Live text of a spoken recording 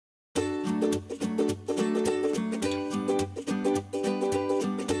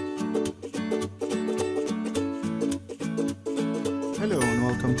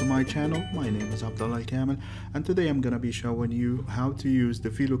welcome to my channel. My name is Abdullah Kamel, and today I'm going to be showing you how to use the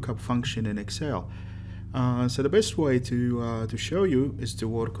VLOOKUP function in Excel. So the best way to show you is to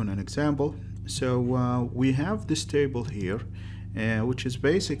work on an example. So we have this table here, which is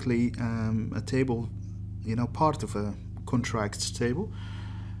basically a table, part of a contracts table.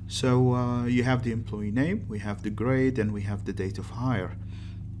 So you have the employee name, we have the grade, and we have the date of hire.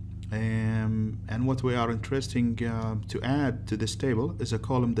 And what we are interested to add to this table is a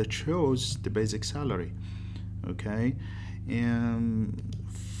column that shows the basic salary. Okay, and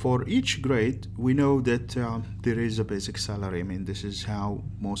for each grade we know that there is a basic salary. I mean, this is how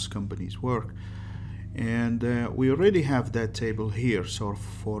most companies work, and we already have that table here. So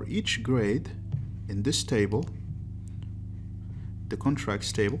for each grade in this table, the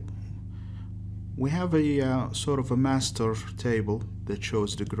contracts table, we have a sort of a master table that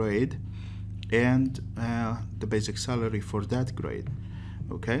shows the grade and the basic salary for that grade.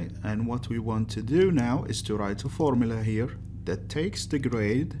 Okay, and what we want to do now is to write a formula here that takes the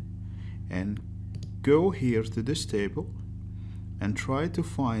grade and go here to this table and try to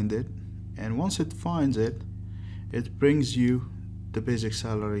find it, and once it finds it, it brings you the basic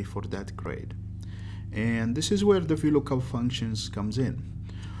salary for that grade. And this is where the VLOOKUP functions comes in.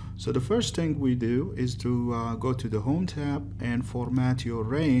 So the first thing we do is to go to the Home tab and format your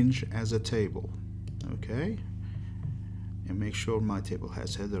range as a table. Okay, and make sure my table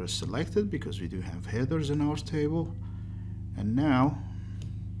has headers selected, because we do have headers in our table. And now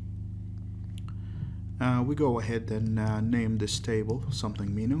we go ahead and name this table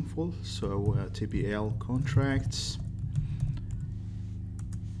something meaningful. So TBL contracts.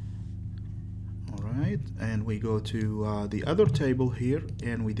 Right, and we go to the other table here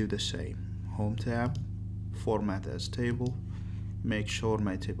and we do the same. Home tab, format as table, make sure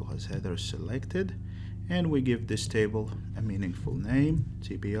my table has headers selected, and we give this table a meaningful name,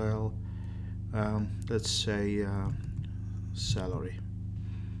 TBL, let's say salary.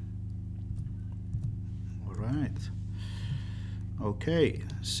 Alright, okay,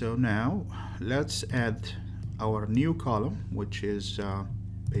 so now let's add our new column, which is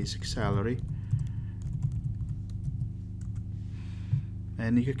basic salary.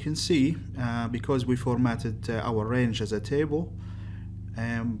 And you can see, because we formatted our range as a table,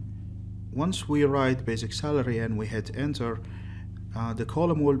 once we write basic salary and we hit enter, the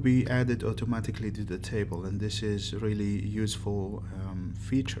column will be added automatically to the table, and this is really useful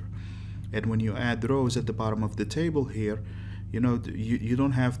feature. And when you add rows at the bottom of the table here, you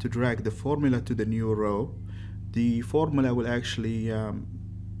don't have to drag the formula to the new row. The formula will actually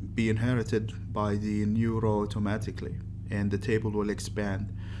be inherited by the new row automatically, and the table will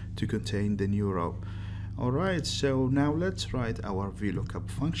expand to contain the new row. Alright, so now let's write our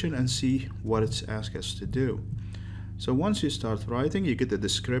VLOOKUP function and see what it's asked us to do. So once you start writing, you get the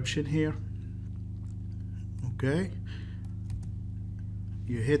description here. Okay,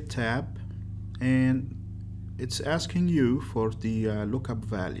 you hit tab and it's asking you for the lookup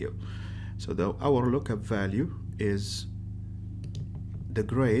value. So our lookup value is the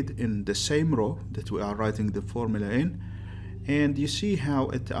grade in the same row that we are writing the formula in. And you see how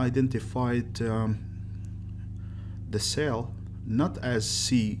it identified the cell not as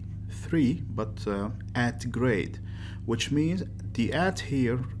C3 but at grade, which means the at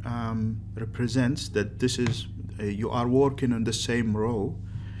here represents that this is you are working on the same row,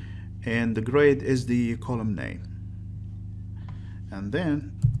 and the grade is the column name. And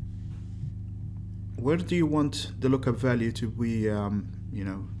then where do you want the lookup value to be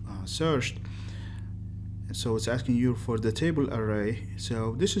searched? So it's asking you for the table array.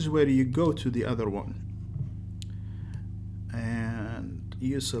 So this is where you go to the other one and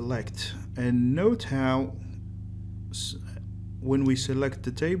you select, and note how when we select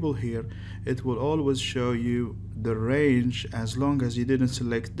the table here, it will always show you the range as long as you didn't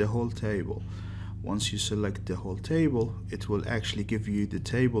select the whole table. Once you select the whole table, it will actually give you the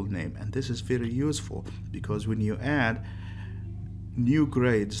table name, and this is very useful because when you add new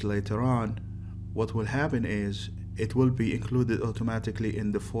grades later on, what will happen is it will be included automatically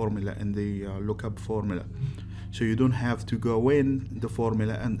in the formula, in the lookup formula. So you don't have to go in the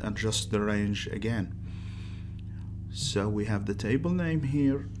formula and adjust the range again. So we have the table name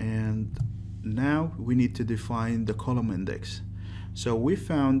here, and now we need to define the column index. So we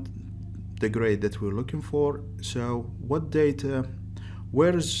found the grade that we're looking for. So what data,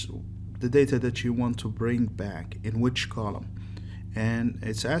 where is the data that you want to bring back, in which column? And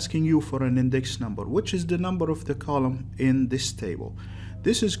it's asking you for an index number, which is the number of the column in this table.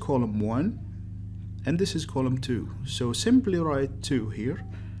 This is column 1 and this is column 2. So simply write 2 here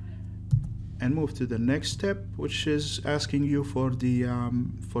and move to the next step, which is asking you for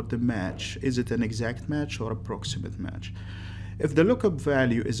the match. Is it an exact match or approximate match? If the lookup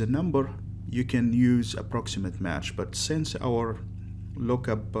value is a number, you can use approximate match, but since our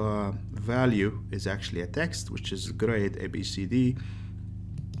lookup value is actually a text, which is grade ABCD,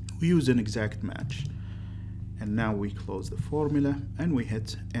 we use an exact match. And now we close the formula and we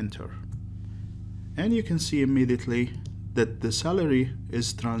hit enter. And you can see immediately that the salary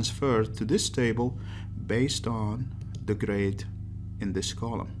is transferred to this table based on the grade in this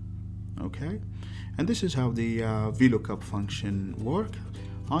column. Okay, and this is how the VLOOKUP function works.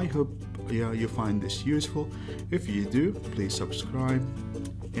 I hope you find this useful. If you do, please subscribe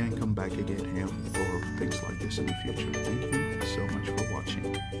and come back again here for things like this in the future. Thank you so much for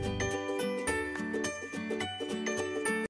watching.